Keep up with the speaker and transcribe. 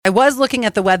I was looking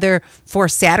at the weather for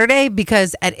Saturday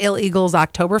because at Ill Eagles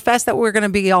Oktoberfest that we're going to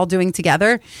be all doing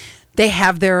together, they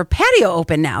have their patio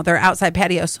open now, their outside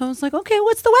patio. So I was like, okay,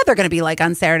 what's the weather going to be like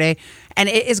on Saturday? And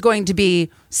it is going to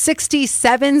be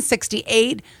 67,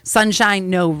 68, sunshine,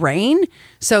 no rain.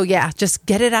 So yeah, just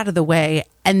get it out of the way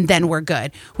and then we're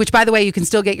good. Which, by the way, you can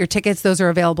still get your tickets. Those are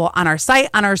available on our site.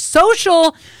 On our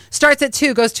social, starts at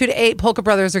 2, goes 2 to 8. Polka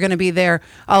Brothers are going to be there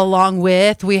along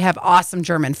with, we have awesome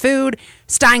German food,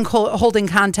 Stein holding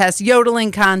contests,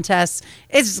 yodeling contests.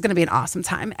 It's just going to be an awesome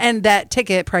time. And that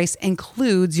ticket price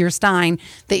includes your Stein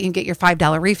that you can get your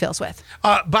 $5 refills with.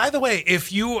 By the way,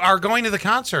 if you are going to the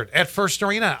concert at First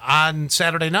Arena on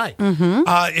Saturday night,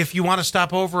 if you want to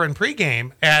stop over and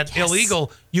pregame at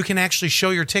Illegal, you can actually show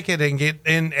your ticket and get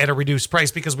in at a reduced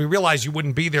price because we realize you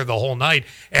wouldn't be there the whole night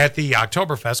at the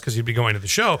Oktoberfest because you'd be going to the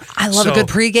show. I love a good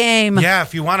pregame. Yeah,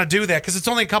 if you want to do that, because it's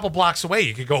only a couple blocks away.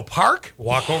 You could go park,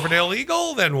 walk over to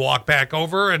Illegal, then walk back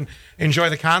over and enjoy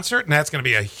the concert, and that's going to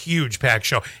be a huge packed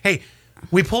show. Hey,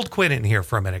 we pulled Quinn in here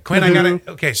for a minute. Quinn, I got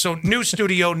to... Okay, so new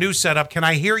studio, new setup. Can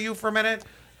I hear you for a minute?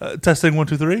 Testing 1,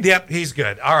 2, 3. Yep, he's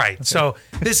good. All right. Okay. So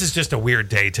this is just a weird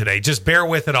day today. Just bear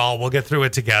with it all. We'll get through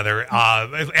it together.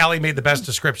 Allie made the best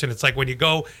description. It's like when you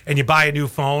go and you buy a new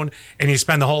phone and you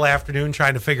spend the whole afternoon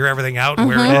trying to figure everything out and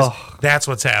where it is. That's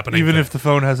what's happening. Even if the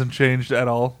phone hasn't changed at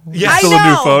all. Yeah, it's still a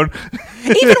new phone.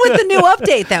 Even with the new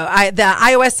update, though, the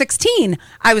iOS 16,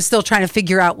 I was still trying to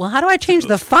figure out, well, how do I change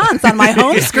the fonts on my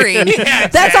home screen? Yeah, exactly.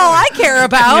 That's all I care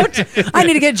about. I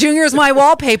need to get Junior's My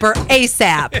Wallpaper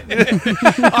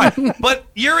ASAP. But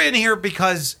you're in here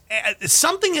because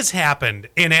something has happened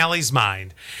in Allie's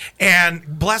mind, and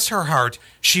bless her heart,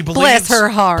 she believes. Bless her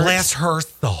heart. Bless her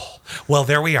soul. Well,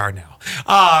 there we are now,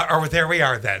 or there we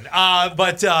are then.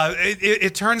 But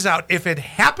it turns out if it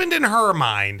happened in her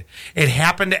mind, it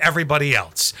happened to everybody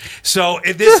else. So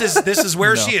this is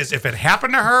where she is. If it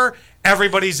happened to her,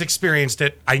 everybody's experienced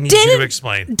it. I need you to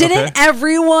explain. Didn't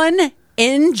everyone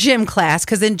in gym class?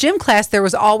 Because in gym class there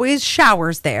was always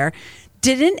showers there.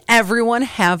 Didn't everyone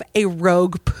have a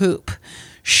rogue poop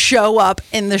show up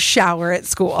in the shower at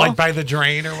school? Like by the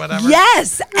drain or whatever?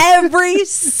 Yes, every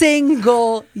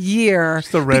single year.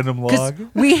 Just a random log.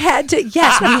 We had to change.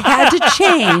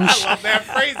 I love that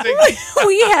phrasing.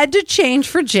 We had to change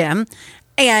for gym.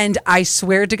 And I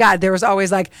swear to God, there was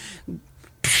always like,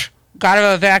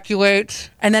 gotta evacuate.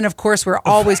 And then, of course, we're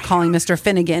always calling Mr.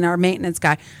 Finnegan, our maintenance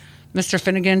guy. Mr.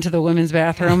 Finnegan to the women's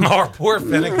bathroom. Oh, poor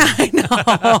Finnegan. I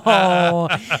know.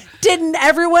 Didn't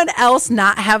everyone else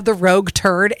not have the rogue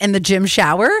turd in the gym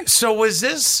shower? So was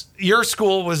this, your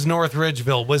school was North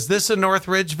Ridgeville. Was this a North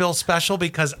Ridgeville special?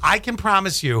 Because I can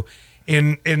promise you,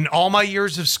 in all my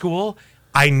years of school,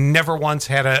 I never once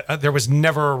had there was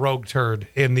never a rogue turd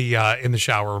in the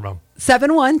shower room.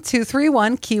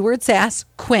 71231, keyword sass,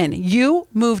 Quinn. You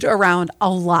moved around a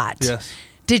lot. Yes.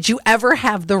 Did you ever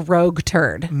have the rogue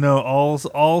turd? No,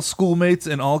 all schoolmates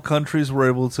in all countries were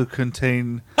able to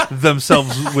contain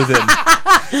themselves within.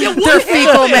 Their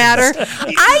fecal matter.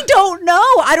 I don't know.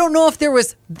 I don't know if there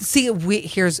was. See,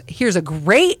 here's a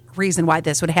great reason why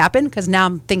this would happen, because now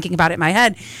I'm thinking about it in my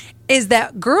head, is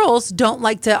that girls don't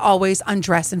like to always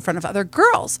undress in front of other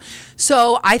girls.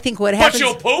 So I think what happens... But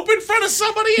you'll poop in front of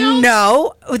somebody else?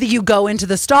 No. You go into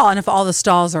the stall, and if all the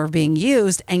stalls are being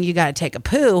used and you got to take a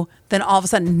poo, then all of a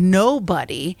sudden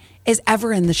nobody is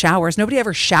ever in the showers. Nobody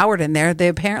ever showered in there. They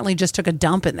apparently just took a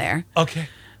dump in there. Okay.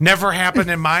 Never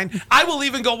happened in mine. I will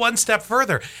even go one step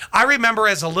further. I remember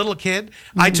as a little kid,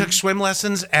 I took swim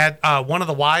lessons at one of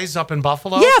the Ys up in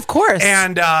Buffalo. Yeah, of course.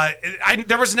 And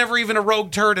there was never even a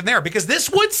rogue turd in there because this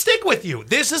would stick with you.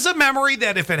 This is a memory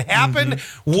that if it happened,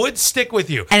 would stick with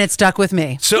you. And it stuck with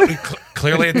me. So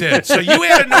clearly it did. So you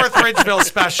had a North Ridgeville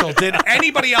special. Did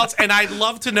anybody else? And I'd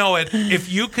love to know it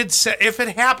if you could say, if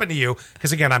it happened to you,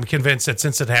 because again, I'm convinced that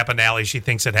since it happened to Allie, she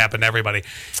thinks it happened to everybody.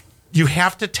 You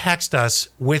have to text us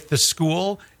with the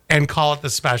school and call it the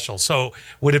special. So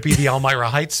would it be the Elmira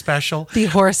Heights special? The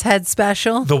Horsehead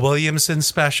special? The Williamson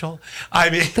special? I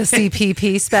mean... The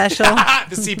CPP special?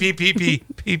 The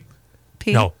CPPP...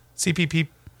 No,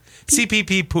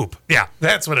 CPP poop. Yeah,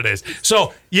 that's what it is.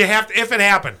 So you have to, if it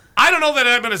happened. I don't know that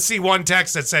I'm going to see one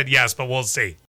text that said yes, but we'll see.